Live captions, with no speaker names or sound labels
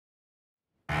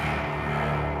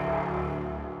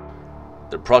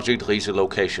The Project Riese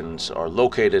locations are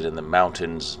located in the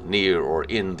mountains near or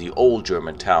in the old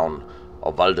German town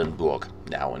of Waldenburg,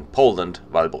 now in Poland,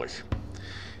 Walbruch.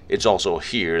 It's also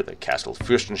here that Castle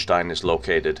Fürstenstein is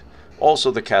located, also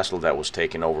the castle that was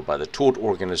taken over by the Todt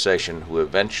organization who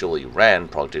eventually ran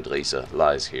Project Riese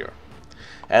lies here.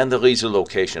 And the Riese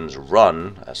locations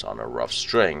run, as on a rough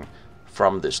string,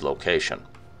 from this location.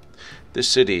 This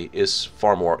city is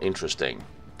far more interesting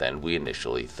than we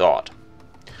initially thought.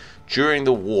 During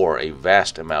the war, a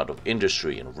vast amount of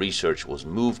industry and research was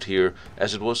moved here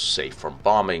as it was safe from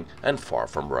bombing and far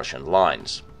from Russian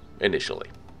lines, initially.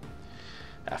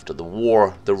 After the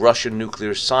war, the Russian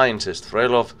nuclear scientist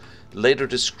Frelov later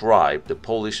described the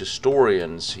Polish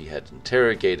historians he had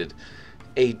interrogated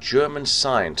a German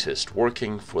scientist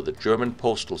working for the German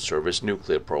Postal Service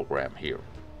nuclear program here.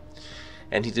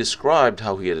 And he described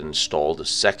how he had installed a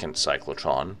second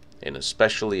cyclotron in a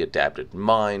specially adapted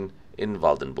mine in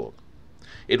Waldenburg.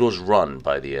 It was run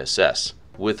by the SS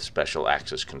with special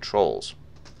access controls.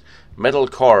 Metal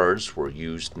cars were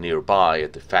used nearby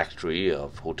at the factory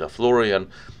of Huta Florian,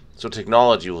 so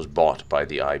technology was bought by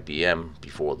the IBM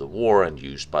before the war and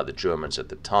used by the Germans at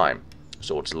the time,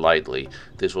 so it's likely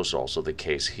this was also the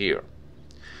case here.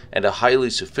 And a highly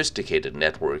sophisticated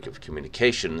network of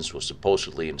communications was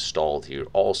supposedly installed here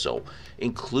also,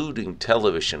 including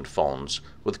television phones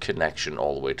with connection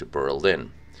all the way to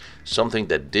Berlin, something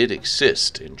that did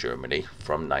exist in Germany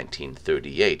from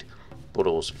 1938, but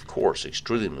it was of course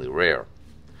extremely rare.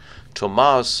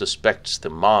 Thomas suspects the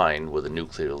mine with the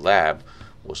nuclear lab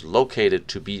was located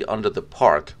to be under the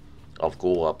park of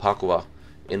Gora Pakova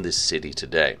in this city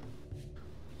today.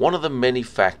 One of the many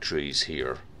factories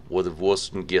here was the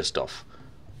Wurstengierstoff,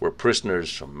 where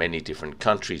prisoners from many different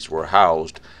countries were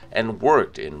housed and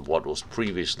worked in what was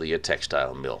previously a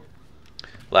textile mill.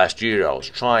 Last year I was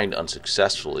trying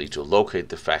unsuccessfully to locate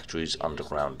the factory's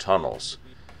underground tunnels.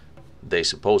 They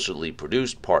supposedly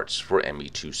produced parts for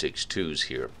ME262s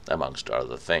here, amongst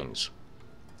other things.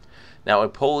 Now a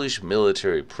Polish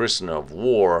military prisoner of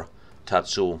war,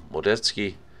 Tatsu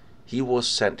Modecki, he was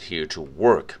sent here to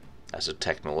work as a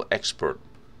technical expert,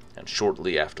 and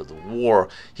shortly after the war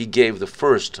he gave the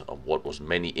first of what was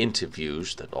many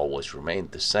interviews that always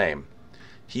remained the same.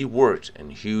 He worked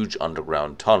in huge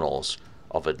underground tunnels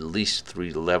of at least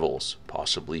 3 levels,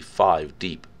 possibly 5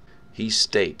 deep. He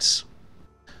states,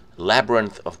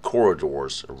 labyrinth of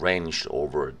corridors arranged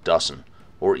over a dozen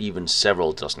or even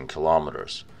several dozen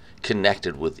kilometers,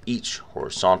 connected with each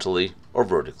horizontally or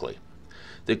vertically.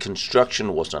 The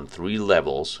construction was on 3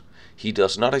 levels. He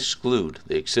does not exclude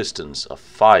the existence of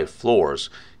 5 floors.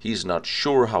 He is not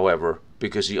sure, however,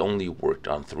 because he only worked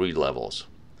on 3 levels.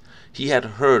 He had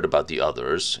heard about the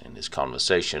others in his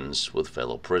conversations with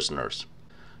fellow prisoners.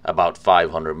 About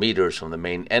 500 meters from the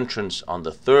main entrance on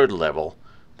the 3rd level,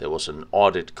 there was an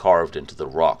audit carved into the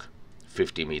rock,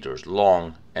 50 meters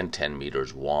long and 10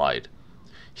 meters wide.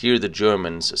 Here the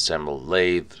Germans assembled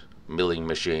lathe, milling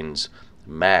machines,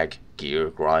 mag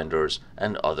gear grinders,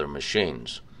 and other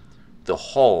machines. The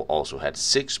hull also had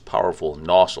 6 powerful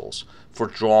nozzles for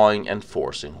drawing and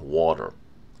forcing water.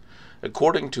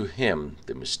 According to him,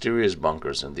 the mysterious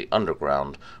bunkers in the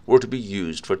underground were to be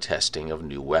used for testing of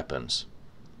new weapons.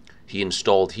 He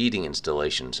installed heating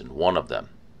installations in one of them.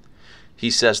 He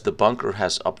says the bunker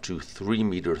has up to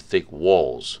 3-meter thick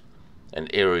walls, an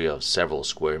area of several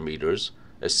square meters,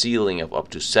 a ceiling of up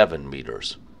to 7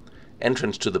 meters.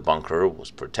 Entrance to the bunker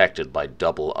was protected by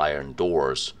double iron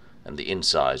doors, and the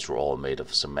insides were all made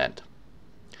of cement.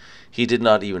 He did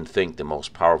not even think the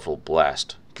most powerful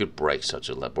blast could break such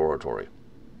a laboratory.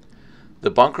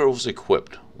 The bunker was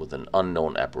equipped with an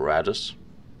unknown apparatus.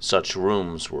 Such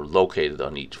rooms were located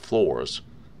on each floors.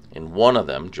 In one of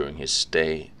them, during his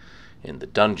stay in the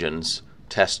dungeons,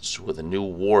 tests with the new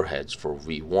warheads for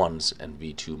V-1s and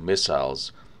V-2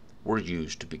 missiles were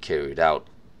used to be carried out.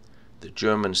 The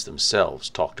Germans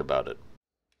themselves talked about it.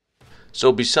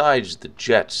 So besides the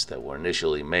jets that were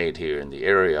initially made here in the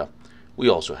area, we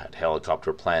also had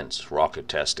helicopter plants, rocket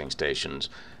testing stations,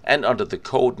 and under the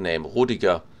code name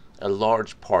Rudiger, a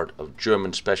large part of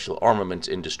German special armaments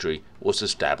industry was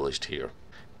established here.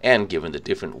 And given the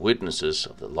different witnesses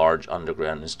of the large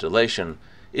underground installation,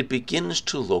 it begins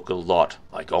to look a lot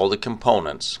like all the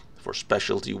components for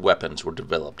specialty weapons were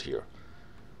developed here.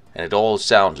 And it all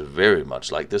sounds very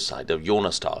much like the site of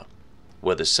Jonastal,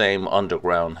 where the same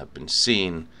underground have been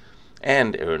seen,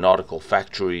 and aeronautical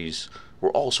factories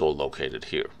were also located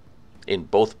here. In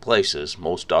both places,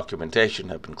 most documentation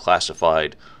had been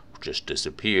classified or just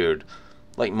disappeared,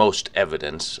 like most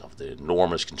evidence of the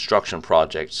enormous construction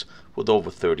projects with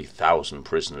over 30,000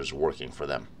 prisoners working for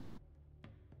them.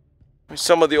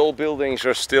 Some of the old buildings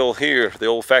are still here, the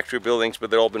old factory buildings,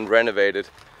 but they've all been renovated.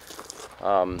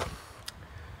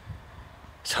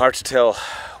 It's hard to tell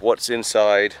what's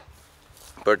inside,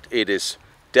 but it is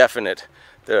definite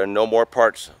there are no more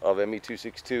parts of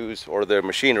ME262s or their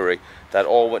machinery. That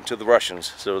all went to the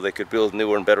Russians so they could build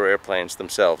newer and better airplanes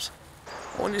themselves.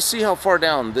 When you see how far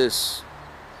down this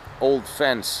old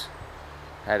fence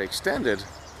had extended,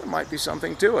 there might be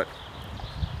something to it.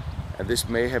 And this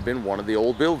may have been one of the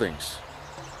old buildings.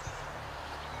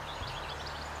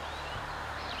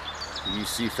 You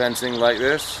see fencing like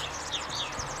this,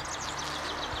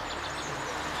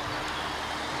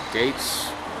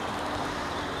 gates.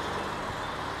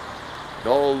 It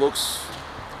all looks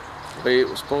the way it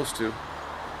was supposed to.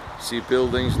 See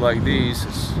buildings like these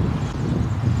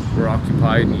were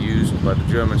occupied and used by the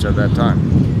Germans at that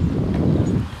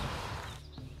time.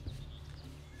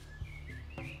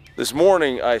 This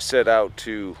morning I set out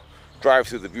to drive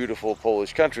through the beautiful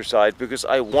Polish countryside because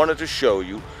I wanted to show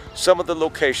you some of the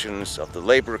locations of the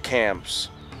labor camps,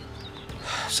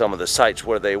 some of the sites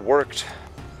where they worked,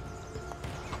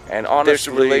 and honestly, there's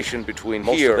a relation between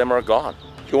most of them are gone.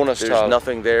 There's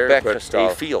nothing there but a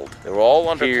field. They were all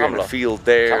under here and a field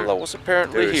there. Kamla was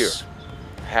apparently here.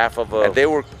 Half of a and they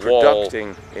were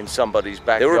producing in somebody's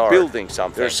backyard. They were building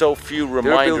something. There's so few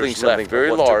reminders left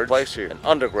very large place here. And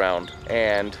underground,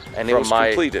 and it was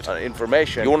completed.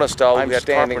 Information. I'm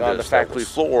standing on the factory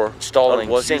floor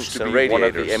installing sinks and radiators. One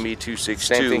of the ME262.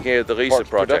 Same thing here, the Riese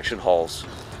production halls.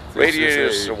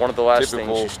 Radiators are one of the last things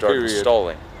you start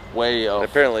installing. Way of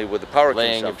apparently with the power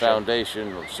laying a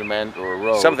foundation of cement or a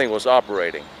road. Something was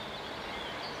operating.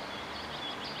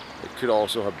 It could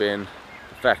also have been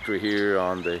the factory here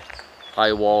on the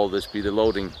high wall. This be the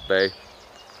loading bay.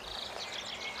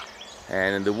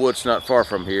 And in the woods not far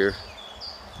from here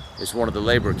is one of the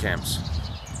labor camps.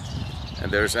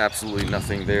 And there's absolutely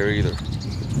nothing there either.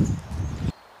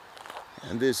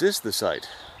 And this is the site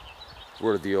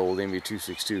where the old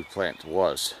ME262 plant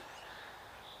was.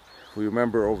 We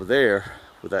remember over there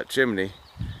with that chimney,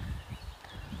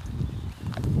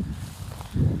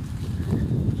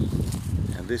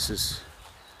 and this is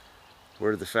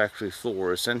where the factory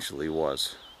floor essentially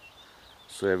was.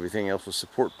 So everything else was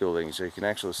support buildings. So you can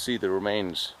actually see the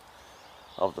remains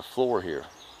of the floor here.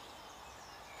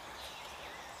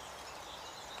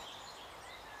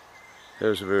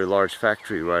 There's a very large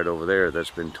factory right over there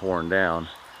that's been torn down.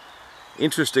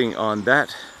 Interesting, on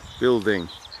that building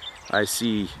I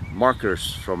see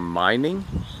markers from mining.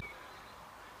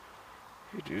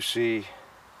 You do see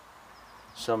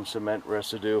some cement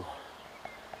residue,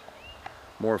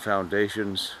 more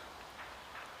foundations,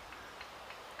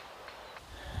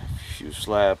 a few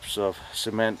slabs of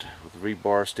cement with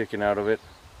rebar sticking out of it,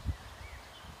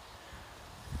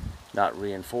 not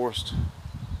reinforced,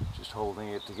 just holding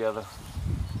it together.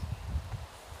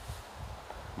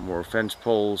 More fence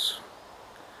poles.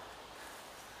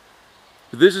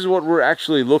 This is what we're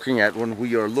actually looking at when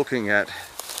we are looking at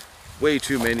way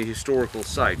too many historical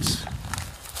sites.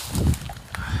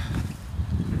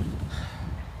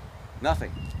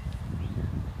 Nothing.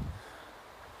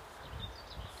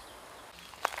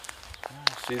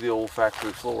 See the old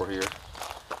factory floor here.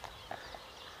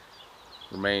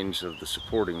 Remains of the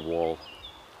supporting wall.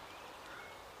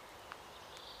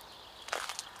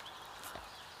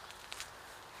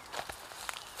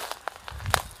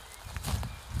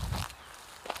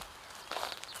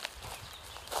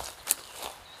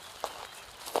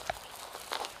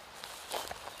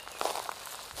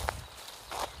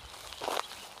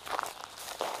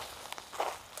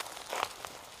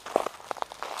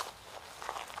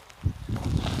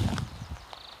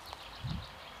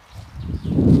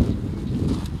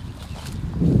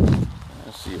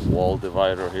 Wall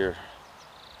divider here.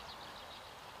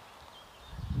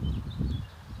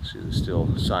 See, there's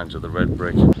still signs of the red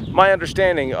brick. My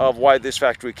understanding of why this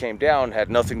factory came down had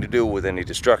nothing to do with any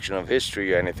destruction of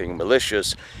history or anything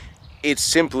malicious. It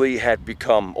simply had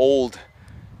become old,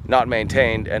 not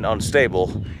maintained, and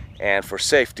unstable, and for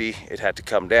safety it had to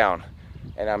come down.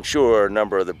 And I'm sure a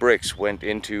number of the bricks went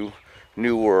into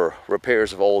newer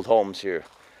repairs of old homes here.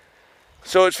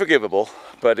 So it's forgivable,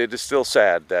 but it is still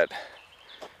sad that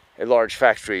a large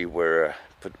factory where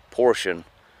a portion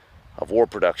of war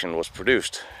production was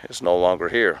produced is no longer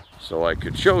here. So I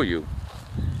could show you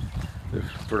the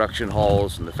production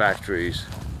halls and the factories.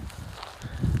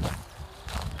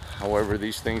 However,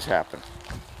 these things happen.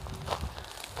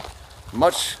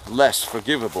 Much less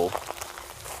forgivable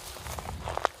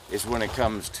is when it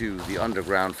comes to the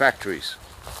underground factories,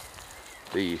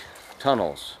 the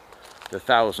tunnels, the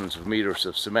thousands of meters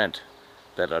of cement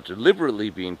that are deliberately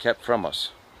being kept from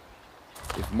us.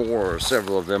 If more or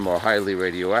several of them are highly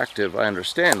radioactive, I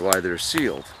understand why they're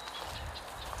sealed.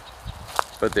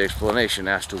 But the explanation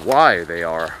as to why they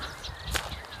are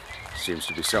seems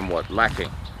to be somewhat lacking.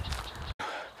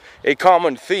 A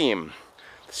common theme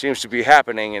that seems to be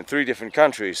happening in 3 different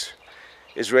countries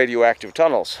is radioactive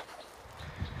tunnels.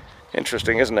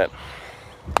 Interesting, isn't it?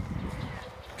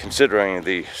 Considering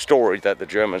the story that the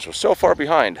Germans were so far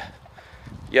behind,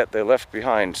 yet they left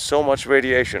behind so much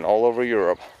radiation all over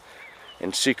Europe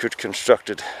in secret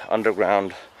constructed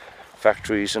underground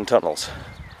factories and tunnels.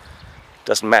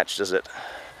 Doesn't match, does it?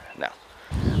 No.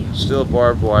 Still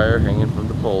barbed wire hanging from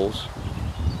the poles.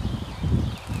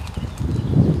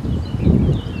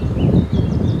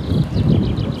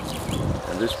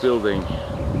 And this building,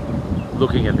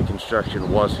 looking at the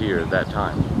construction, was here at that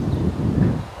time.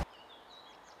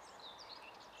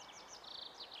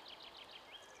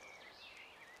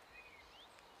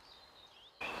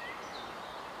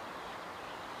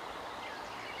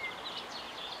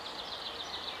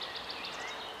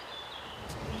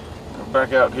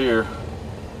 Back out here,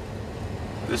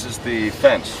 this is the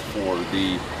fence for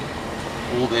the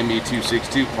old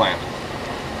ME262 plant.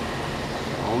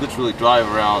 I'll literally drive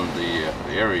around the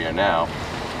area now,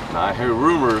 and I hear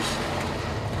rumors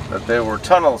that there were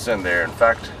tunnels in there. In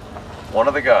fact, one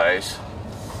of the guys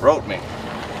wrote me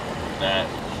that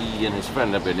he and his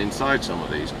friend have been inside some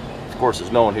of these. Of course,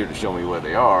 there's no one here to show me where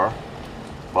they are,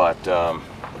 but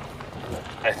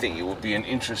I think it would be an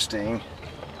interesting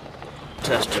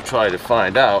test to try to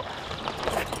find out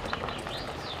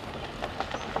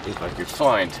if I could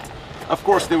find. Of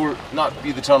course, they would not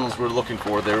be the tunnels we're looking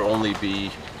for. There will only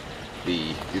be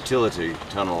the utility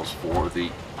tunnels for the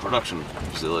production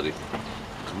facility.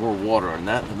 There's more water in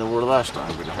that than there were last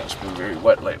time, but it has been very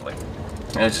wet lately.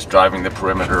 And it's just driving the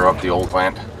perimeter of the old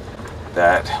plant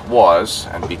that was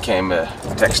and became a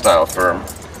textile firm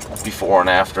before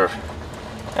and after.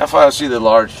 I finally see the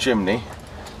large chimney,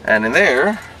 and in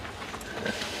there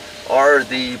are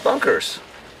the bunkers.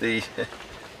 Oh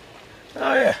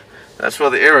yeah, that's where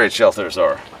the air raid shelters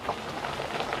are.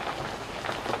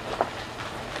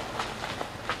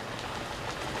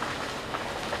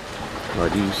 I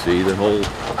do see the whole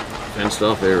fenced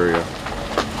off area.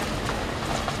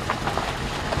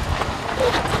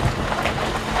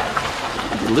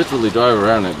 You can literally drive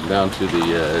around it down to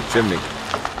the chimney.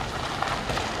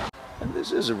 And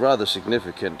this is a rather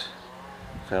significant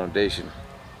foundation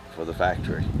for the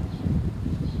factory.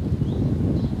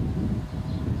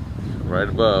 Right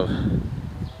above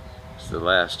is the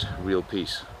last real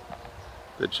piece,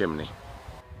 the chimney.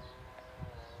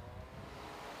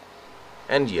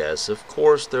 And yes, of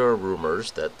course there are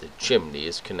rumors that the chimney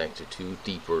is connected to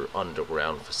deeper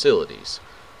underground facilities,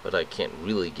 but I can't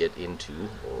really get into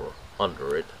or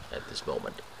under it at this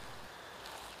moment.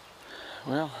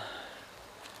 Well,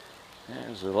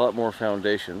 there's a lot more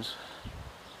foundations,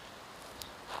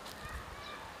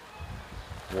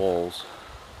 walls.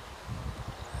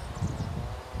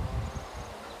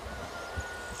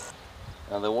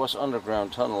 Now there was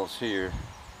underground tunnels here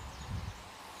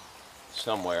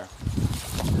somewhere.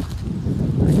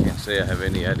 I can't say I have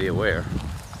any idea where.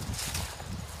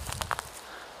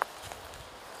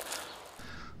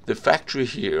 The factory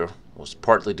here was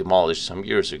partly demolished some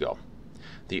years ago.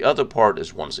 The other part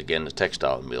is once again a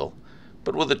textile mill,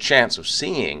 but with a chance of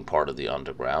seeing part of the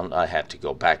underground, I had to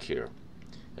go back here.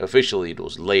 Officially, it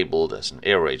was labeled as an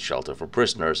air raid shelter for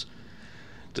prisoners,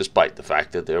 despite the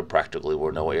fact that there practically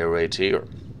were no air raids here.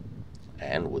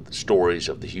 And with the stories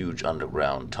of the huge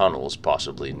underground tunnels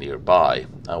possibly nearby,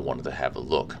 I wanted to have a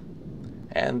look.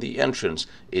 And the entrance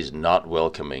is not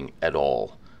welcoming at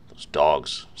all. Those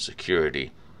dogs,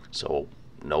 security, so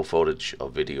no footage or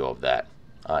video of that.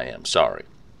 I am sorry.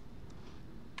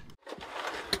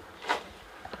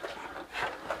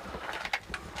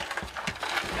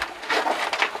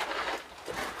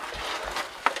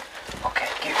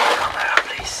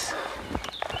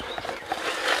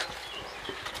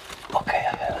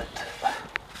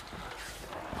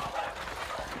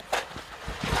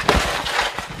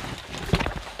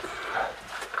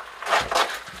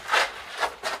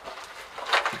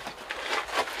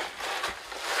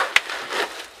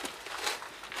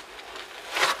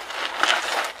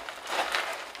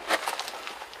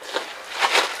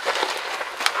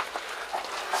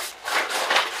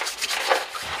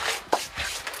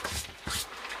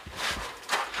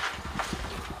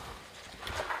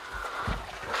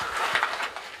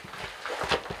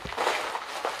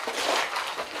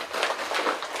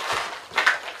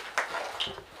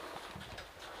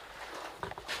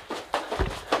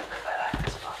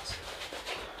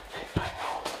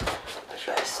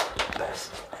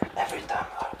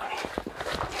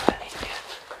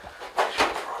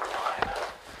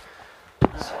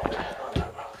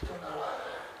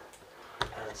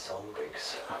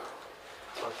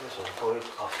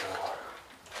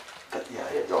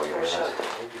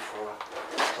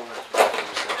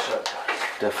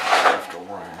 definitely after a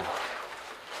while.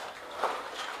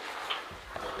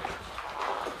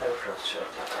 Aircraft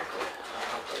shelter, okay.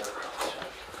 Aircraft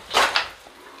shelter.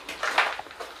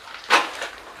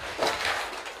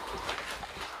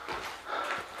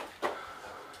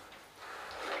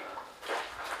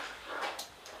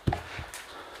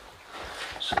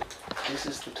 So this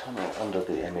is the tunnel under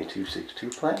the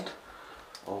ME262 plant?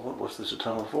 Or what was this a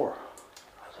tunnel for?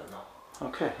 I don't know.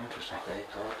 Okay, interesting. They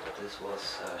thought that this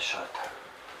was shelter.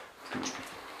 The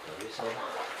reason it's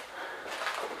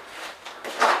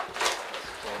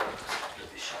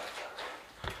pretty shelter.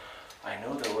 I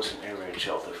know there was an air raid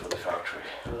shelter for the factory.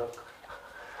 Look.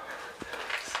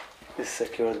 It's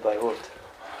secured by wood.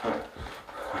 $100.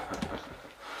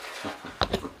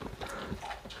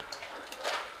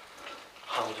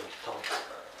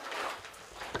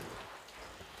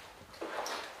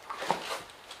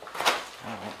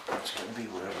 It's going to be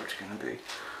whatever it's going to be.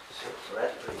 So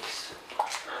red bricks.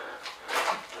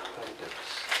 Red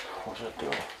bricks. What's that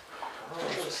doing? Oh,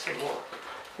 there's some more.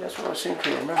 Yeah, that's what I seem to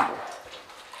remember.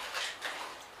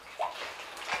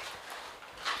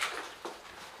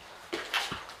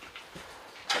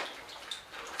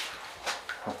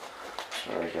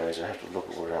 Sorry guys, I have to look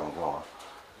at where I'm going.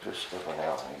 Just every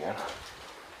now and again.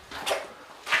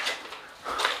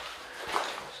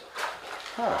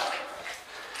 Huh.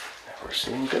 Never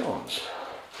seen domes.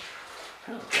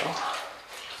 There we go.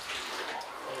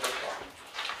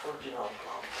 Original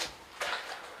plan.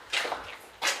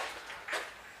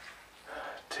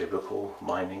 Typical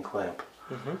mining clamp.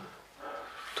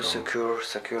 To secure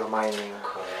mining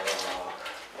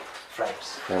frames.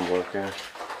 Framework, yeah.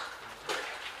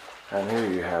 And here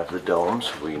you have the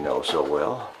domes we know so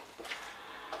well.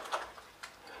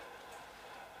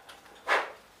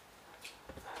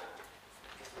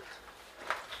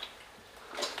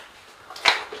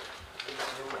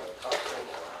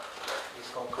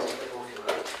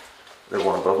 The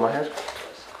one above my head?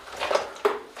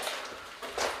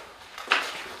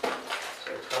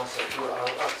 So it can secure our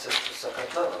access to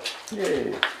second level.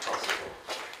 Yay! Possible.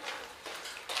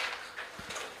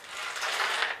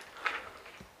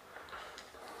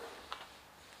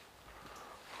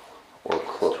 Or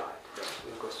close.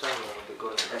 Because someone will be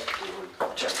going back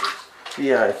to check this.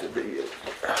 Yeah,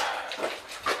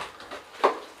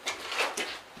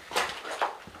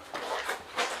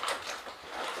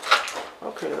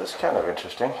 okay, that's kind of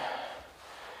interesting.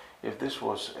 If this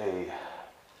was a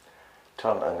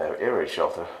tunnel and an air raid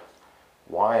shelter,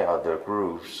 why are there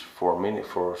grooves for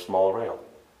small rail?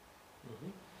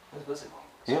 It's visible.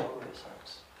 Yeah. So it makes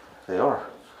sense. They are.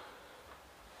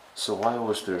 So why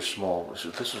was there small? So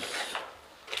this is.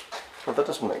 Well, that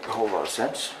doesn't make a whole lot of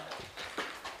sense.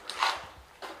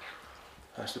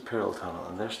 That's the parallel tunnel,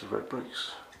 and there's the red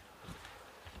bricks.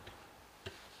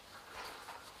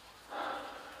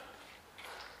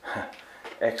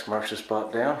 X marks the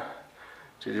spot down.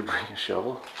 Did you bring a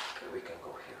shovel? Okay, we can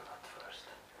go here at first.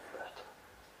 But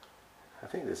I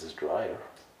think this is drier.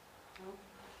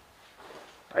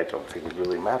 I don't think it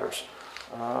really matters.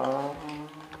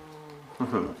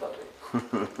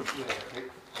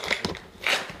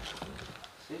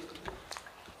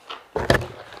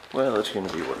 Well, it's going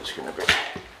to be what it's going to be.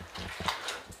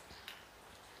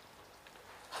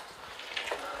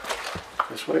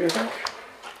 This way, you think?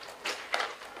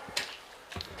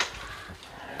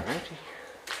 Alrighty.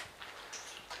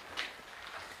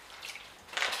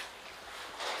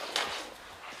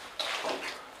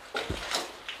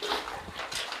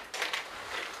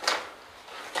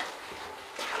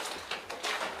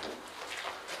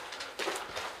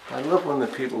 I love when the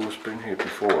people who's been here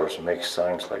before us make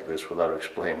signs like this without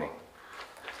explaining.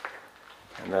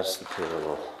 And that's the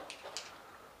parallel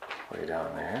way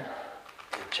down there.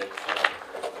 we check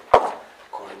for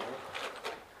corner.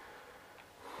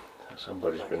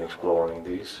 Somebody's been exploring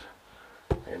these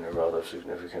in a rather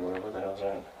significant way. What the hell's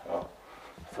that? Oh,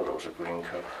 I thought it was a green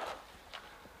cup.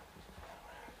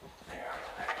 There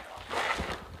you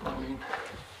go. I mean,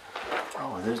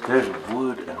 oh, there's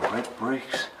wood and red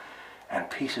bricks and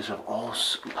pieces of all.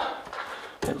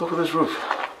 Hey, look at this roof.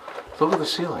 Look at the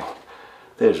ceiling.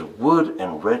 There's wood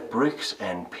and red bricks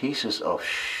and pieces of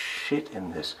shit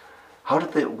in this. How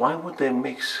did they? Why would they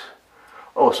mix?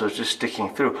 Oh, so it's just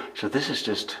sticking through. So this is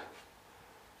just.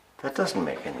 That doesn't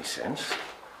make any sense.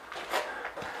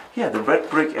 Yeah, the red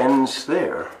brick ends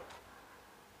there.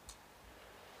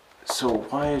 So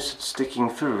why is it sticking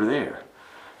through there?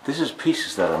 This is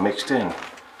pieces that are mixed in.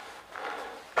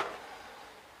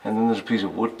 And then there's a piece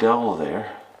of wood dowel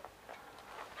there.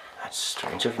 That's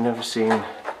strange. I've never seen.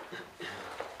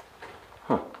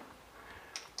 Huh.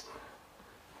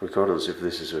 Regardless if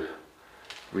this is a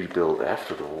rebuilt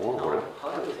after the war. No,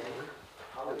 how do you think?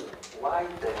 Why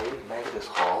they make this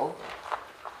hole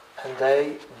and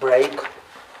they break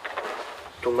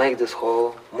to make this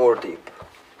hole more deep?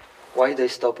 Why they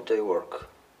stop their work?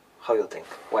 How you think?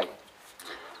 Why?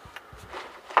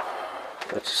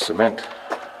 That's cement.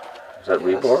 Is that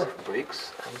Yes, rebar?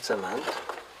 bricks and cement.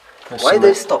 That's Why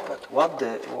they cement. stop it?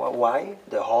 Why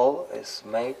the hole is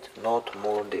made not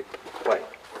more deep? Why?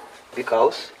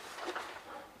 Because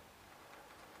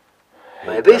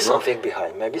maybe bedrock? something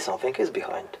behind. Maybe something is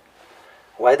behind.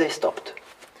 Why they stopped?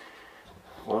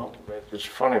 Well, it's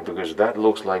funny because that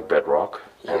looks like bedrock,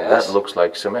 and Yes. that looks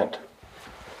like cement.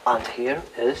 And here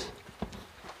is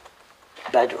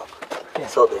bedrock. Yeah.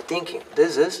 So they're thinking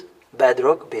this is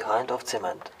bedrock behind of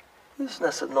cement. It's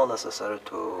not necessary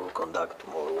to conduct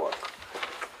more work.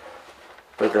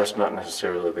 But that's not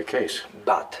necessarily the case.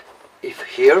 But if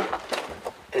here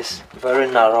is very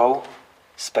narrow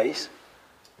space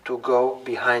to go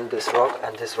behind this rock,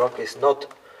 and this rock is not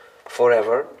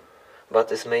forever,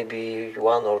 but it's maybe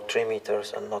 1 or 3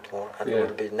 meters and not more, and Yeah.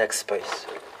 will be next space.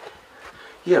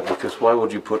 Yeah, because why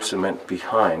would you put cement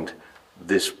behind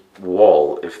this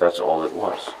wall if that's all it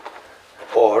was?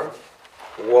 Or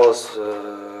was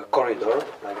corridor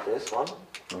like this one,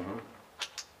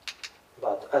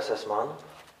 but SS man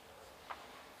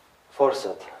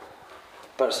forced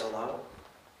personnel,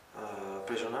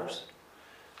 prisoners,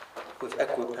 with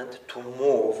equipment to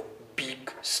move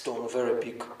big stone, very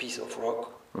big piece of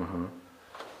rock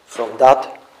from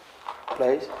that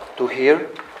place to here,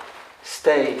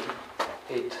 stand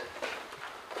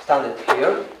it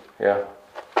here Yeah,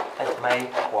 and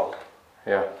make wall.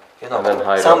 yeah. You know, And then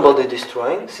hide somebody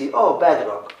destroying, see, oh,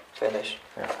 bedrock, finish.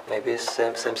 Yeah. Maybe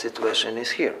same situation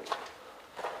is here.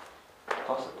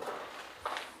 Possible.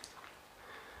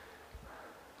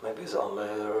 Maybe it's only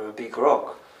a big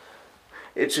rock.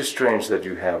 It's just strange that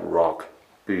you have rock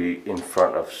be in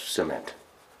front of cement.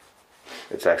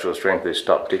 It's actually strange they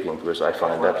stopped digging because I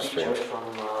find that strange. From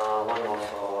one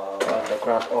of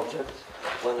underground objects.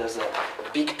 When there's a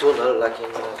big tunnel like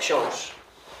in książ,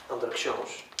 under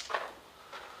książ.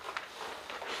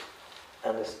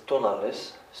 And this tunnel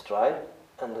is straight,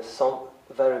 and there's some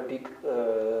very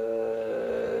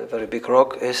big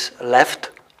rock is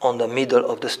left on the middle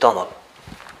of this tunnel.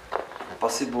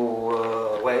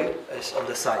 Possible way is on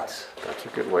the sides. That's a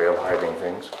good way of hiding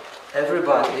things.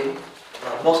 Everybody,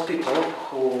 most people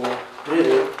who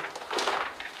really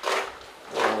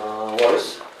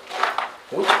was,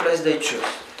 which place they choose?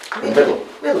 The middle.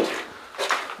 Middle.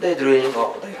 They drilling,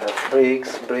 oh, they have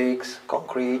bricks,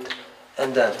 concrete,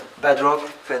 and then bedrock,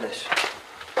 finish.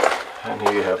 And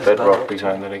here you have It's bedrock bedrock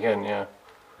behind it again, yeah.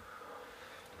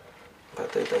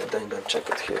 But they don't check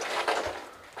it here.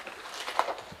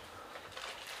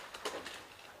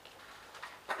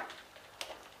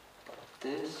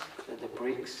 This, the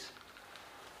bricks,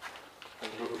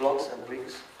 and the blocks and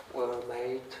bricks were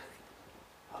made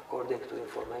according to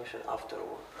information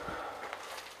afterward.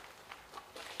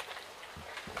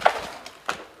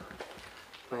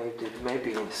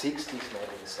 Maybe in the 60s,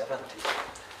 maybe in the 70s.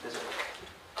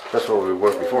 That's where we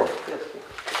were before. Yes.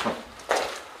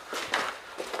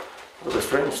 But the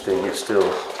strange thing is still,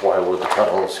 why were the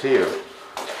tunnels here?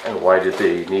 And why did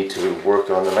they need to work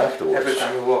on them afterwards? Every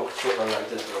time you walk through tunnel like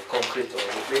this, or concrete or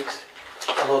the bricks,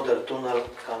 another tunnel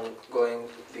can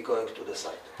be going to the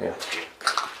side. Yeah.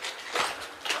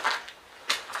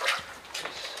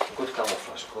 Good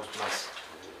camouflage, good mask,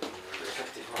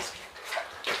 effective masking.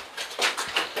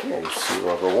 Yeah, you see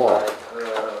on the wall.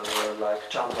 Like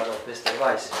chamber of Mr.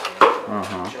 Riese.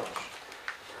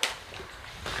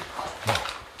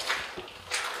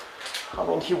 I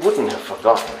mean, he wouldn't have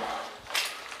forgotten.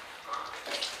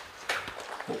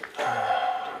 Do you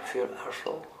feel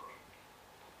airflow?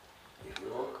 If you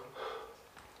walk?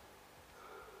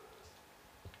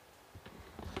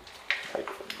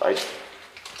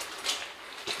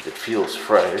 It feels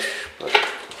fresh, but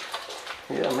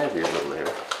yeah, maybe a little air.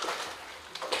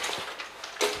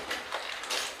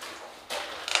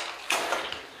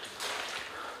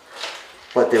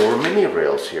 But there were mini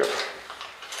rails here.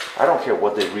 I don't care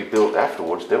what they rebuilt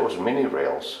afterwards, there was mini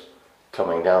rails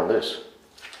coming down this.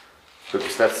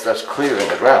 Because that's clear in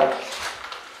the ground.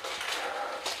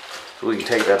 So we can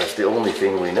take that as the only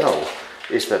thing we know,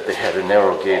 is that they had a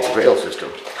narrow gauge rail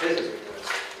system. This is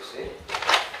interesting, you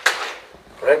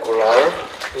see? Regular,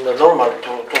 in the normal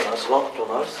tunnels, long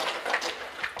tunnels,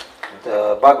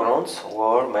 the backgrounds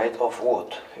were made of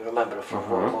wood. You remember from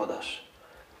Rudiger.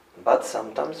 But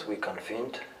sometimes we can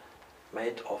find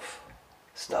made of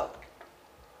steel.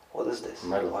 What is this?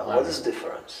 Metal. What is the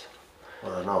difference? I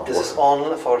don't know. This is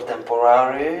only for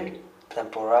temporary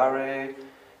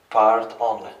part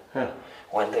only. Yeah.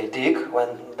 When they dig,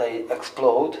 when they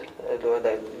explode,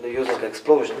 they're using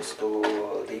explosions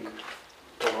to dig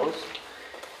tunnels.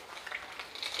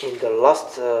 In the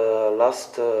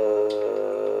last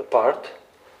part,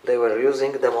 they were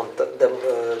using they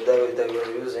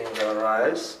were using the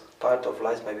rails, part of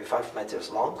rails maybe 5 meters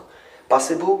long,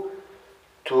 possible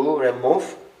to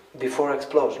remove before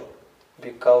explosion,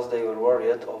 because they were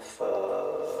worried of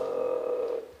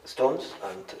stones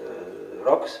and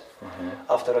rocks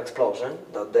after explosion,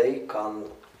 that they can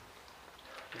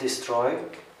destroy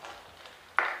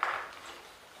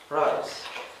rails.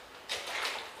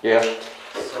 Yeah.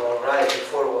 So rail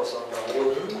before was on the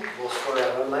wooden, was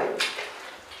forever made,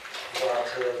 but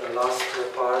the last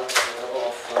part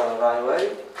of railway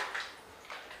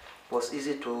was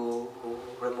easy to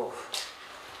remove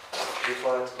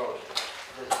before explosion.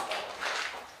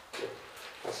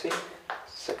 You see?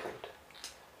 Second.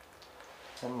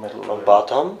 From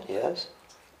bottom, yes.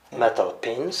 Metal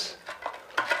pins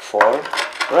for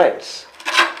rails.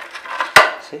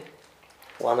 See?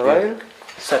 One rail,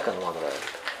 second one rail.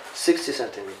 60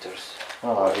 centimeters.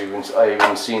 Oh, I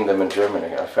even seen them in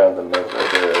Germany. I found them at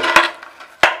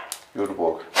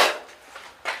Rudiger.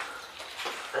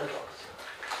 And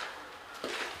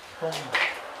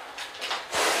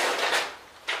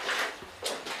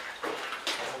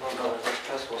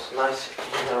this was nice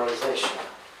mineralization.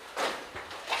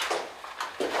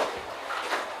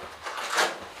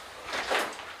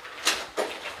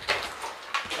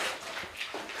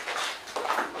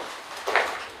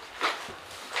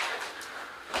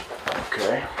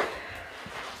 Okay.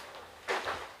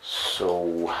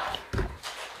 So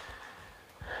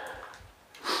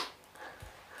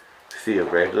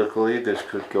theoretically, this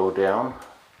could go down.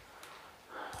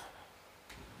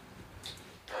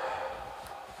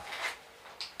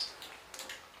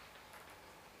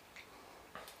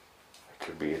 It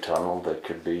could be a tunnel that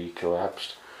could be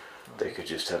collapsed. They could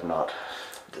just have not.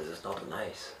 This is not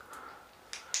nice.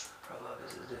 Probably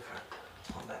this is different.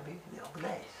 Or maybe the old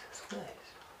glaze. It's glaze.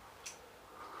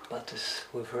 But it's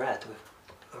with red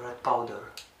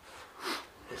powder.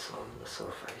 It's on the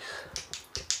surface.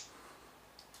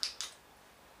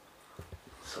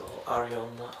 So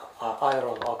iron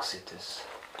oxide is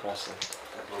present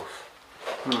above.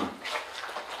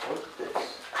 What's this?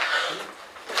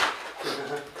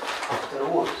 After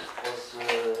wood was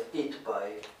eaten by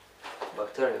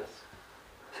bacteria.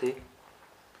 See?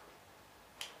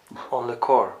 On the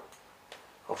core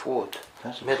of wood.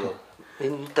 That's middle.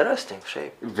 Interesting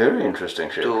shape. Very interesting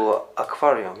shape. To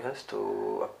aquarium, yes.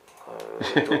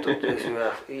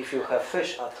 If you have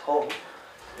fish at home,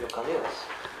 you can use.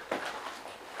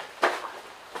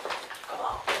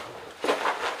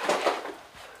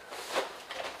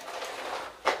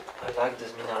 I like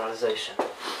this mineralization.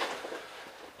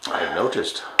 I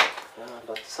noticed.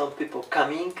 But some people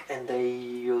coming and they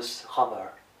use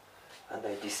hammer and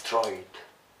they destroy it.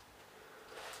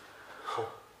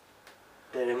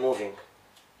 They're removing.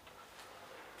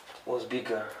 Was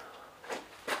bigger.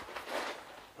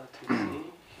 But you see,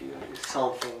 here is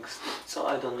something. So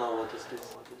I don't know what is this.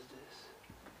 What is this?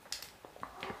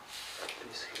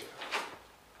 This here.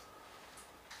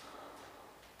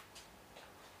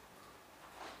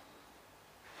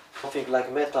 Something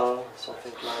like metal,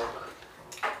 something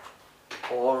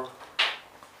like ore.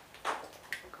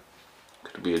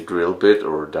 Could be a drill bit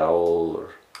or a dowel or.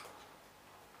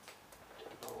 I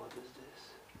don't know what is this.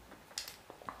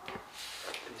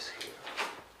 This here.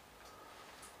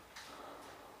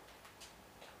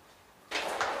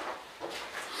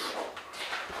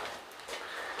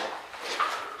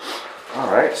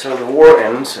 Alright, so the war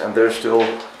ends and they're still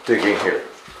digging here.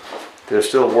 They're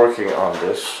still working on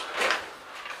this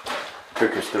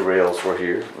because the rails were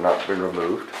here, not been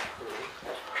removed.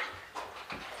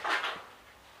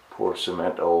 Poured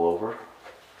cement all over.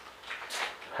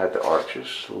 Had the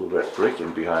arches, a little red brick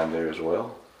in behind there as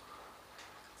well.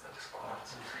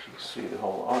 You can see the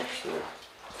whole arch there.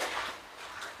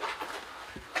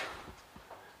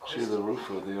 See the roof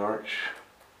of the arch.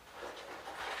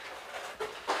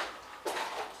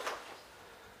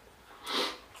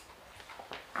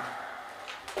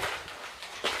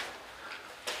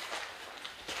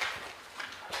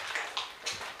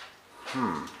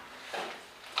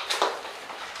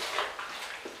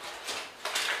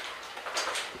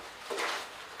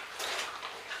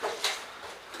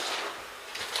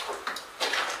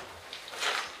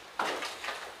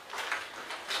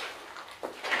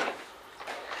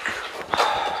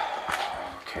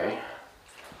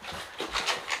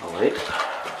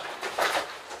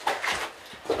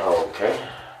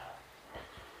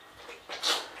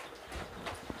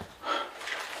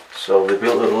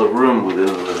 built a little room within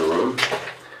a little room.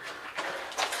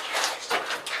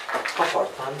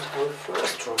 Apartment with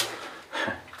restroom.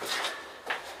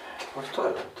 Or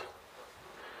toilet.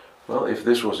 Well, if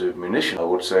this was a munition, I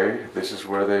would say this is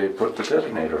where they put the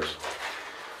detonators.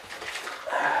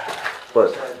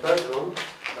 But Bedroom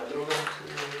and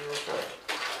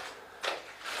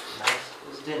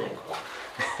nice dining hall.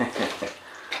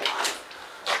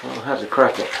 well, it has a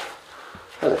crack in it.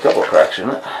 Has a couple of cracks in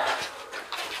it.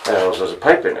 And also has a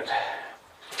pipe in it.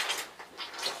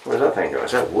 Where's that thing go?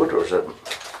 Is that wood or is that...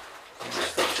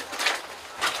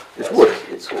 It's wood.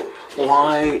 It's wood.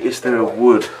 Why is there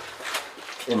wood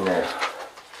in there,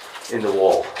 in the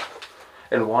wall?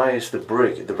 And why is the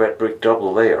brick, the red brick,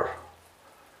 double layer?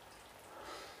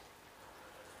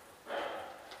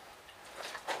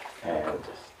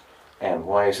 And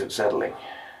why is it settling?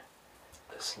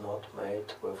 It's not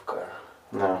made with care.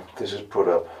 No, this is put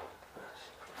up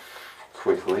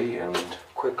quickly and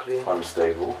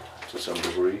unstable to some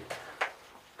degree.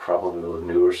 Probably with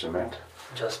newer cement.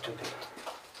 Just to be.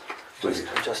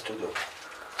 Just to do.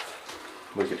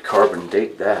 We could carbon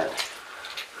date that.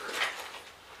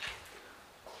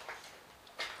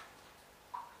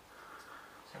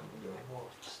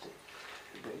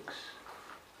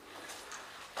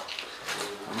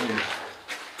 I mean,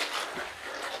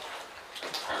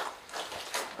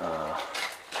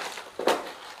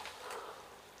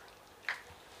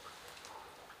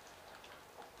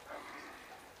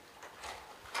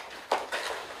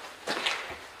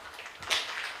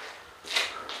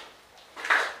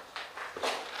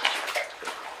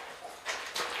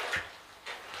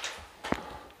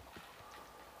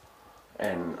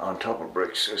 and on top of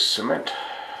bricks is cement.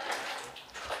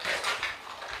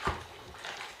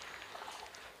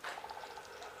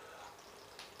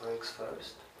 Bricks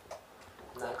first,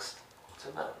 next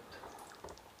cement.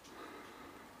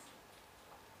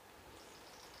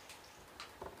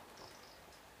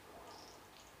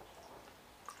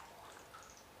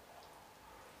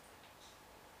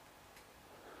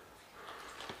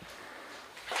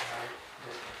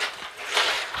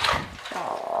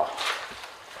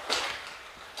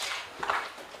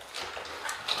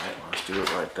 Let's do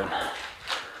it right then.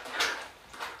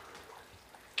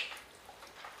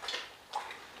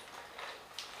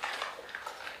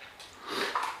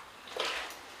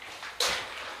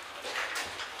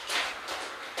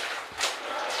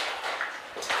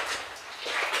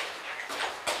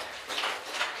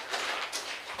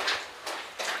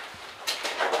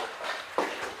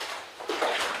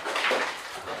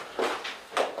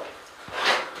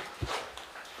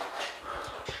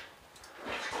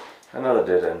 Another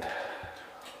dead end.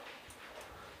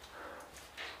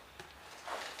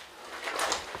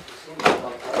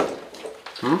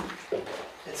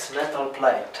 It's metal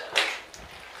plate.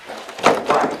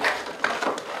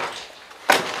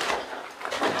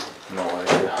 No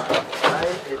idea.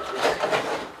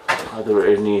 Are there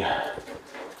any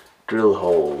drill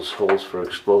holes, holes for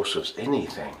explosives,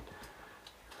 anything?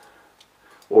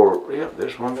 Or, yeah,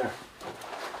 there's one there.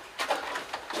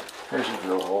 There's a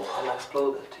drill hole.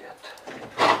 Unexploded yet.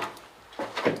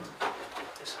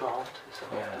 It's round.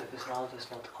 If it's round, it's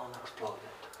not unexploded.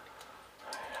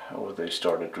 Or they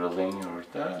started drilling, or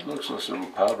that looks like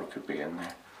some powder could be in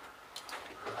there.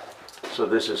 So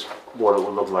this is what it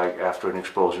would look like after an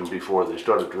explosion before they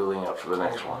started drilling up for the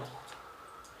next one.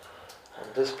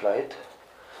 And this plate,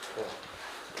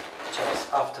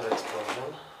 just after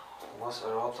explosion, was a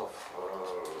lot of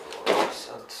rocks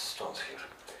and stones here.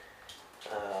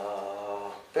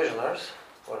 Prisoners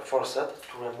were forced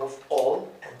to remove all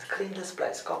and clean this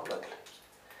place completely.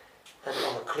 And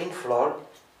on a clean floor,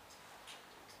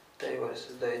 they were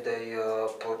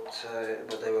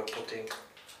putting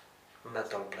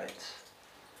metal plates.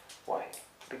 Why?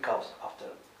 Because after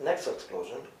next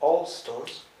explosion, all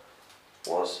stones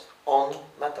was on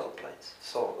metal plates,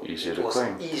 so Easier it to was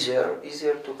clean.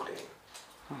 easier to clean.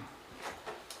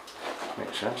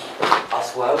 Makes sense.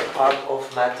 As well, part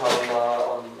of metal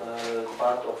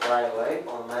part of railway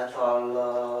on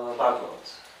metal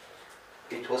backgrounds.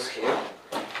 It was here,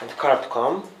 and cart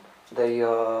they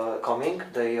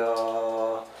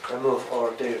remove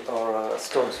or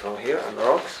stones from here and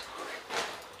rocks,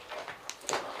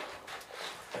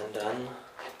 and then.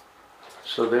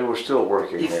 So they were still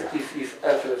working here. If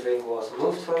everything was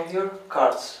moved from here,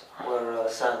 carts were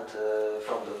sent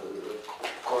from the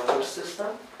corridor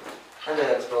system, and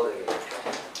they exploded here.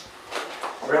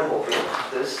 Removing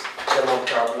this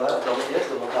demontable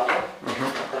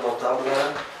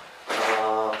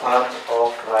part of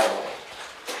railway.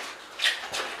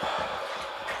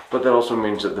 But that also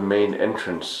means that the main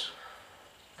entrance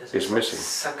This is missing.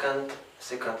 Second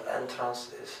Second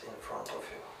entrance is in front of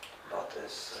you, but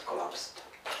it's collapsed.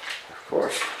 Of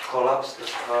course. Collapsed is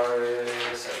very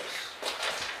serious.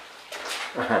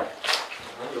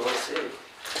 You will see.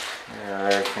 Yeah,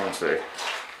 I can see.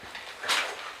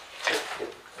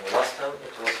 Last time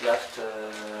it was left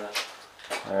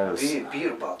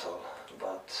beer bottle,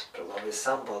 but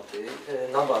probably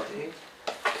nobody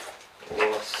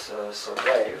was so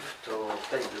brave to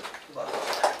take the bottle.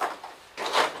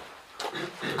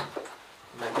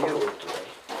 Maybe you will today.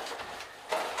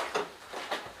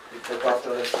 If the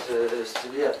bottle is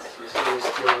still yet, is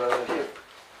still here.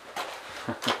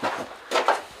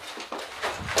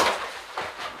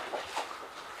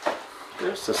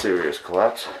 There's a serious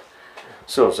collapse.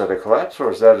 So is that a collapse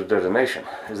or is that a detonation?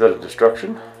 Is that a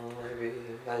destruction? Maybe,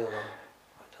 I don't know.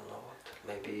 What.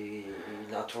 Maybe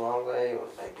natural way or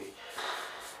maybe...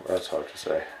 That's hard to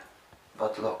say.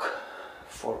 But look,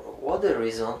 for what the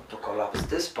reason to collapse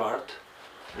this part,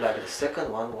 like the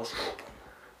second one was open.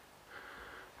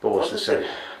 But what's the second?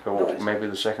 Maybe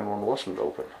the second one wasn't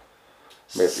open.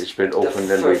 Maybe it's been opened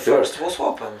and rebuilt. The first was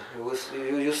open.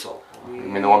 You saw. You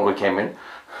mean the one we came in?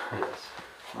 Yes.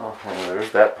 Okay,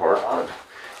 there's that part, but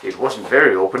it wasn't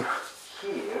very open.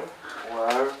 Here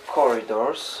were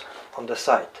corridors on the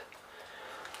side.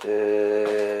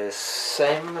 The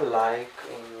same like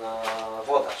in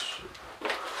Wodarz.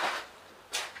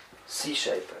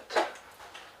 C-shaped.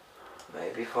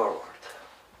 Maybe forward.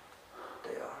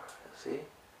 They are, you see?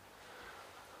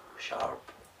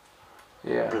 Sharp.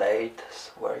 Yeah.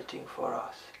 Blades waiting for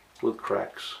us. With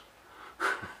cracks.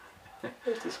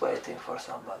 It is waiting for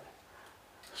somebody.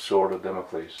 Sword of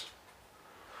Damocles.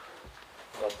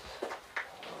 But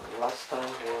last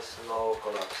time was no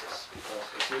collapses because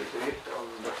you see the rift on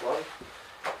the floor.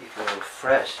 If you are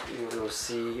fresh, you will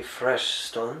see fresh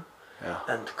stone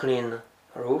and clean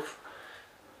roof.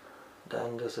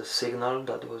 Then there's a signal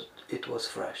that it was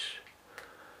fresh.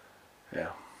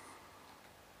 Yeah.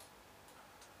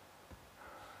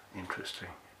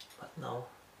 Interesting. But now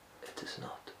it is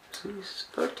not. See, it's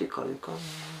vertical. You can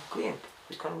clean.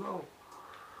 You can go.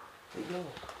 We go.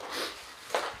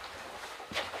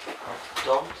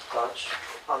 Don't touch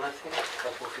anything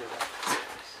that will feel like.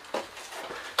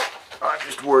 I'm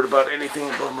just worried about anything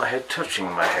above my head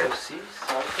touching my head. You see,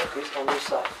 something is on your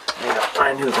side. Yeah,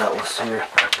 I knew that was here.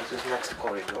 This is next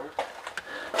corridor.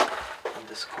 And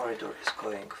this corridor is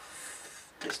going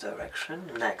this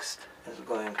direction. Next is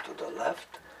going to the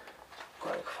left,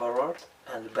 going forward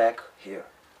and back here.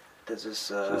 This is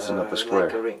so this is not the square.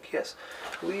 Like a ring. Yes,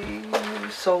 we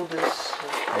saw this.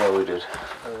 Yeah, we did.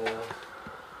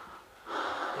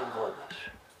 In Wodarz.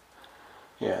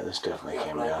 Yeah, this definitely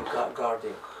came like down.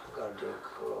 Guarding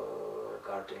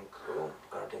room,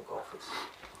 guarding office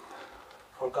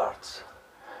for guards.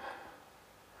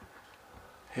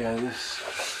 Yeah, this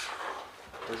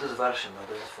is version, but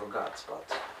this is for guards. But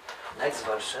next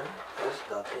version is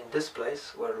that in this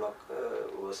place where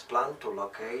was planned to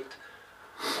locate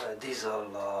diesel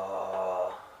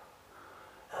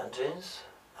engines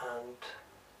and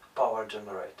power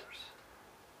generators.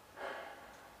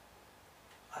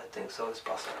 I think so. It's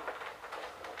possible.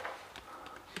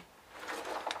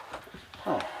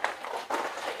 Oh.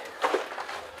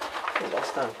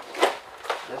 Last time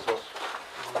this was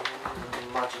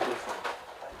much different.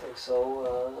 I think so.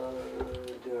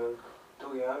 During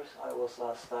 2 years, I was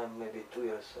last time maybe 2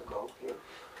 years ago here.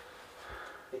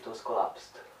 It was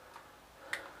collapsed,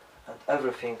 and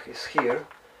everything is here.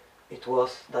 It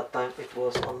was that time. It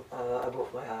was on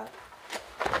above my head.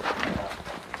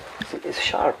 It's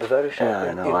sharp, very sharp.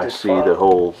 Yeah, I know. If I see the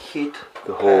whole hit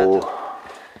the whole.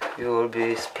 You will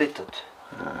be splitted.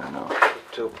 I know.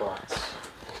 2 parts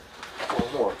or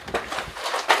more.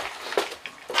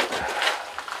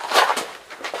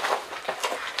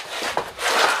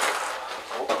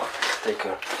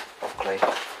 Sticker of clay.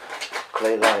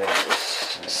 Clay layer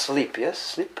is slip, yes?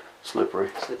 Slippery.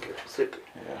 Slippery.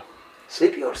 Yeah.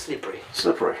 Slippy or slippery?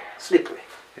 Slippery. Slippery.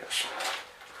 Yes.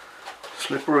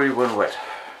 Slippery when wet.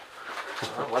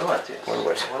 When wet, yes. When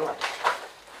wet. When wet.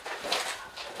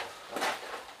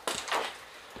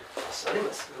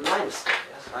 Limestone,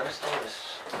 yes. Limestone is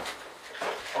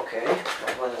okay,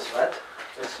 but when it's wet,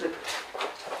 it's slippery.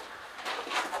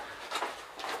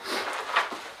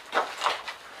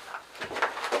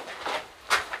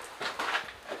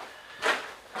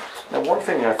 Now, one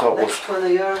thing I thought was next 20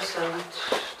 years and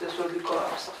this will be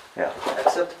collapsed. Yeah.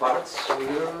 Except parts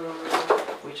here,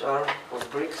 which are with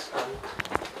bricks and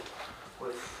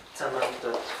with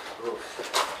cemented roof.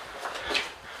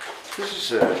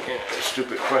 This is a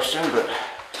stupid question, but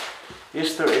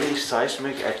is there any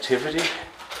seismic activity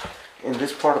in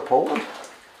this part of Poland?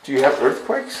 Do you have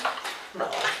earthquakes? No.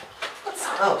 But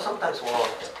sometimes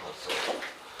water,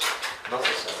 not so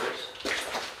necessary.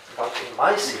 But in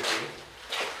my city,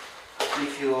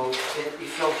 if you're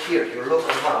here, you look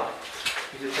on map.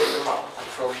 If you take the map and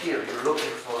from here you're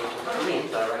looking for the Berlin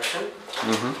direction,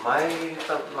 my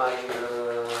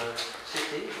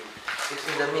city is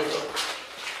in the middle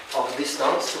of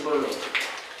distance to Berlin.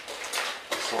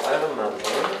 So I remember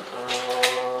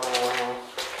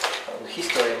the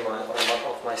history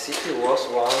of my city was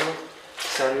one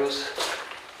serious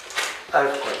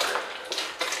earthquake,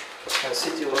 and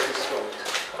city was destroyed.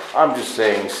 I'm just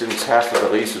saying, since half of the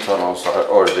Riese tunnels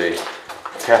or the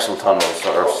castle tunnels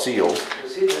are sealed. You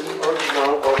see the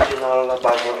original wood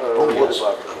background.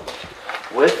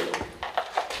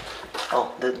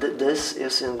 This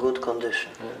is in good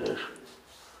condition. It is.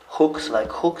 Hooks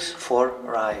for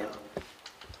rail.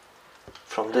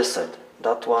 From this side,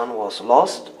 that one was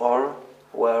lost or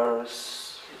were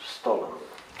stolen.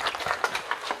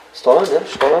 Stolen, yeah,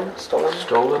 stolen.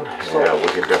 Stolen? Yeah, we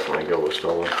can definitely go with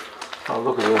stolen. Oh,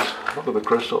 look at this. Look at the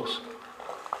crystals.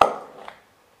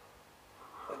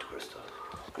 What crystal?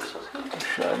 Crystals?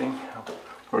 Shining.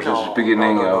 Or is this the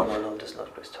beginning of... No, this is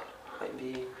not crystal.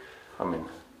 Maybe... I mean...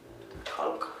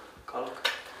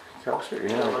 Calcium,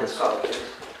 yeah, I guess. Calc, yes.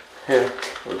 Here,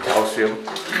 with calcium.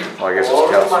 Well, I guess Or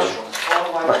it's calcium.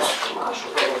 mushrooms.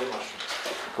 Mushroom, probably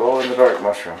mushroom. Glow in the dark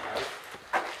mushroom.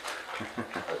 That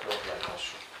looks like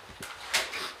mushroom.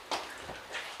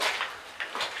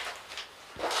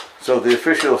 So the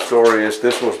official story is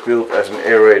this was built as an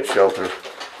air raid shelter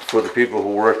for the people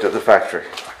who worked at the factory.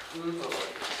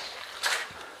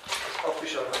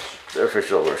 Official version. The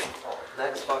official version.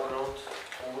 Next background,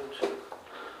 wood.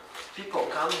 People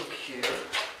coming here,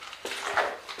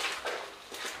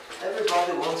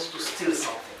 everybody wants to steal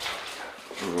something.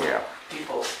 Yeah.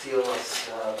 People steal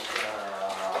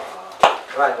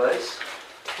railways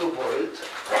to build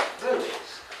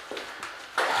buildings.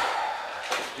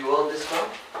 Do you want this one?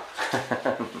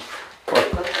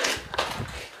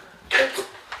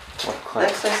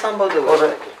 Next time somebody will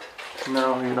take it.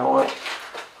 No, you know what?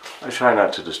 I try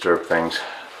not to disturb things.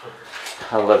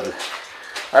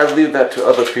 I leave that to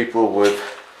other people with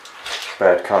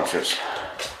bad conscience.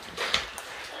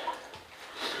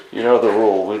 You know the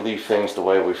rule, we leave things the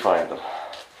way we find them.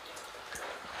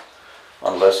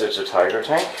 Unless it's a tiger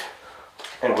tank,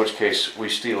 in which case we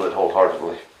steal it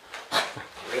wholeheartedly.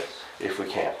 Yes. If we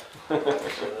can.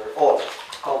 All,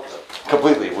 complete.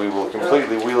 Completely, we will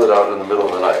completely wheel it out in the middle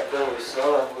of the night. Then we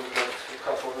sell and we get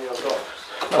 $2 million.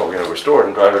 No, we're going to restore it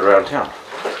and drive it around town.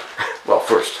 Well,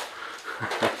 first.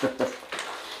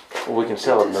 Well, we can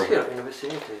sell it. It is here in the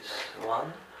vicinity is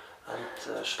one, and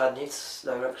Schwadnitz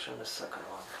direction is second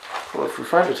one. Well, if we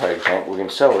find a tiger tank, we can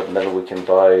sell it, and then we can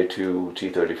buy 2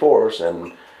 T-34s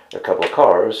and a couple of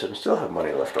cars, and still have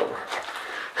money left over.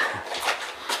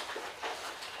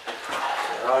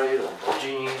 Ferrari,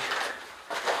 Lamborghini.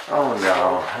 Oh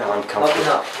no, uncomfortable.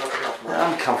 Not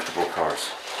enough. Uncomfortable cars.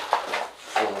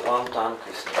 For one tank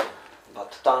is not.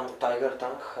 But Tiger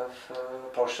tank have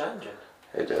Porsche engine.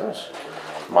 It does.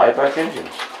 Maybach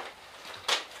engines.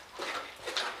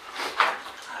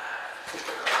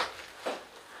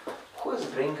 Who is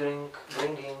bringing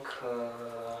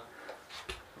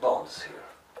bones here?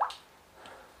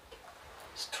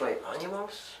 Stray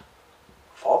animals?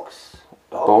 Fox?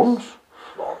 Dogs? Bones?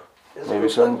 Bone. It's Maybe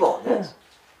like some. bone, Yeah. yes.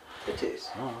 It is.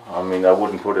 I mean, I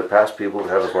wouldn't put it past people to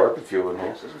have a barbecue in here.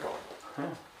 Yes, it's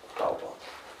bone. Cow bone.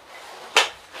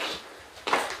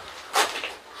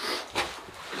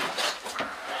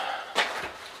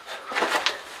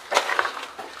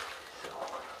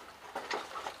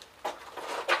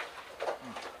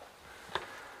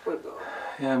 We go.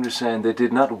 Yeah, I'm just saying they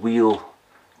did not wheel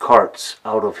carts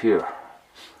out of here.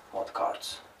 What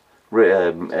carts?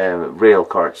 Rail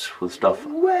carts with stuff.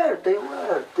 Where they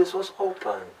were? This was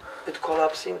open. It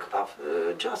collapsing,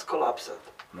 just collapsed.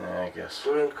 Yeah, I guess.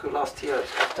 During last year,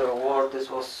 after a war, this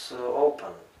was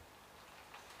open.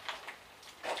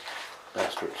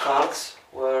 Bastards. Carts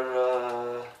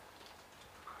were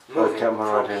moving come from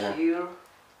right here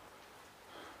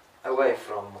away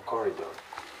from corridor.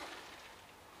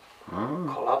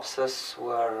 Collapses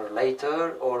were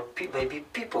later, or maybe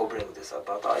people bring this up,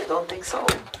 but I don't think so.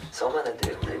 So many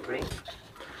they bring.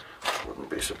 Wouldn't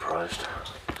be surprised.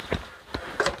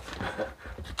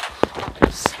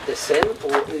 The same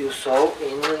you saw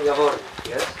in Jawornik,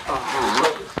 yes?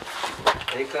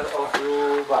 Take care of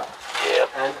your back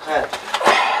and head.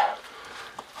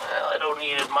 Well, I don't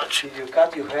need it much. If you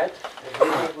cut your head, the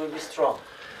bleeding will be strong.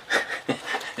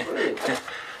 Really.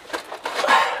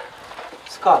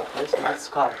 Scalp, yes, it's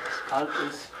scalp. Scalp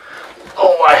is...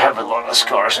 Oh, I have a lot of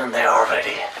scars in there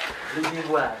already. Really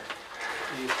well.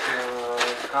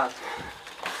 It's cut.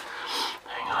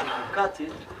 Hang on. You cut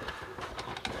it.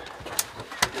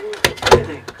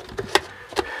 Really.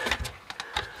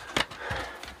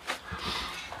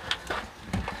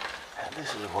 And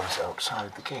this is what's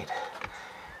outside the gate.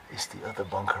 It's the other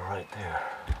bunker right there.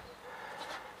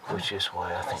 Which is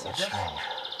why I think it's strange.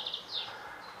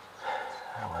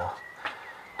 Oh well.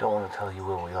 Don't want to tell you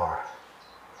where we are.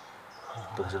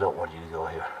 Because I don't want you to go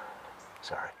here.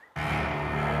 Sorry.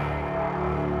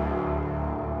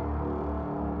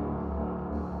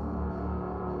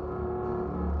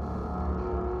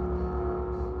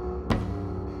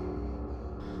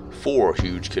 Four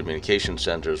huge communication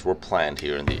centers were planned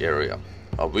here in the area,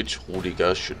 of which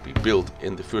Rudiger should be built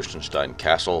in the Fürstenstein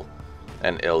Castle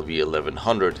and LV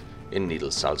 1100 in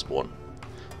Niedersalzborn.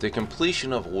 The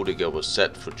completion of Rudiger was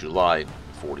set for July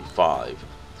 45.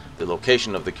 The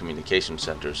location of the communication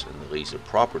centers in the Riese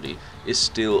property is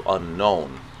still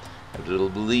unknown, and it is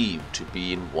believed to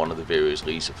be in one of the various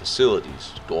Riese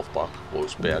facilities, Dorfbach,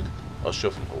 Wolfsberg, or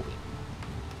Schöffenhofen.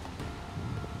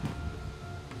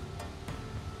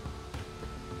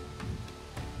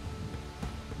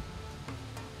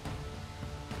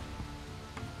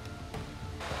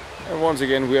 And once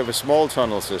again, we have a small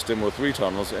tunnel system with 3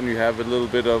 tunnels, and you have a little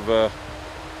bit of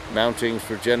mountings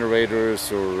for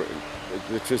generators or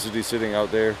electricity sitting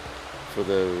out there for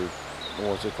the,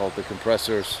 what's it called, the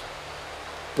compressors.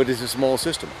 But it's a small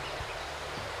system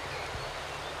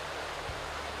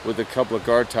with a couple of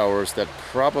guard towers that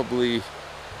probably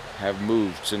have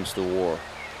moved since the war.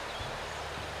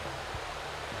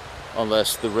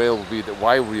 Unless the rail will be,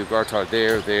 why were your guard tower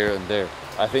there, there, and there?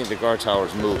 I think the guard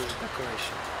towers moved.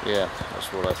 Decoration. Yeah,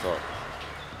 that's what I thought.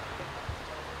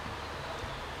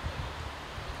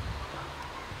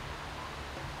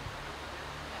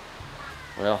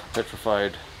 Well,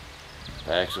 petrified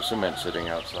bags of cement sitting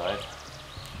outside.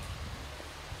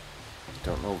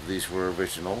 Don't know if these were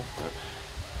original, but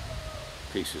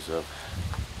pieces of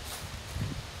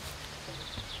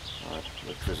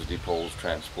electricity poles,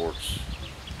 transports,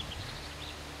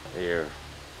 air.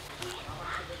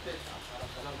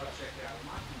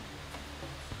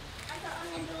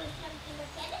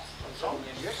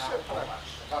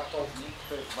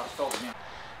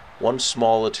 One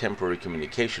small temporary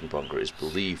communication bunker is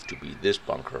believed to be this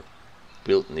bunker,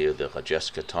 built near the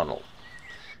Rajeska tunnel.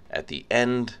 At the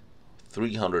end,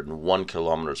 301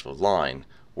 kilometers of line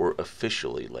were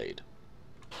officially laid.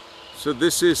 So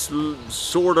this is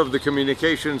sort of the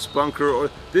communications bunker, or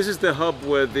this is the hub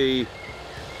where the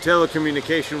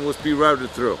telecommunication was be routed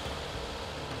through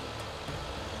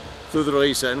the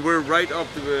Riese, and we're right up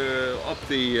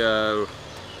the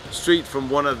street from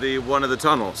one of the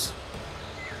tunnels.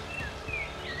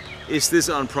 Is this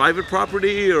on private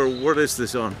property, or what is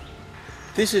this on?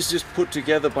 This is just put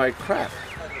together by craft.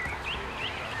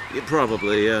 Yeah,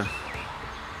 probably, yeah.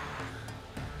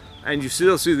 And you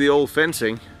still see the old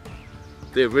fencing,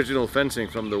 the original fencing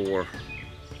from the war.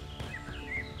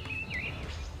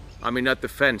 I mean, not the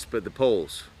fence, but the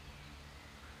poles.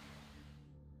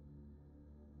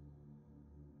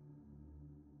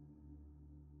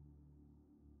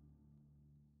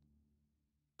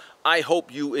 I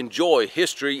hope you enjoy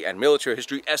history and military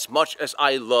history as much as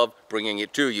I love bringing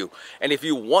it to you. And if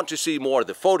you want to see more of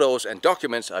the photos and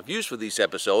documents I've used for these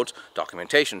episodes,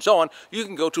 documentation and so on, you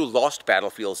can go to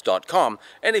lostbattlefields.com.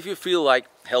 And if you feel like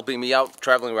helping me out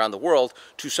traveling around the world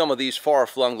to some of these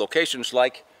far-flung locations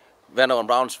like Van Allen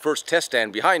Brown's first test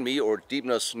stand behind me, or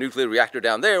Deepness nuclear reactor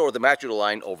down there, or the Maginot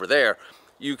Line over there,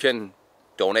 you can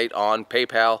donate on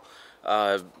PayPal,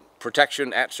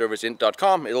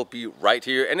 protection@serviceint.com. It'll be right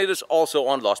here, and it is also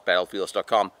on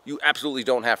lostbattlefields.com. You absolutely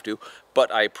don't have to,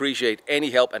 but I appreciate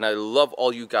any help, and I love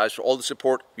all you guys for all the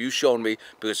support you've shown me,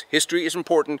 because history is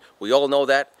important. We all know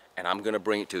that, and I'm going to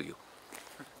bring it to you.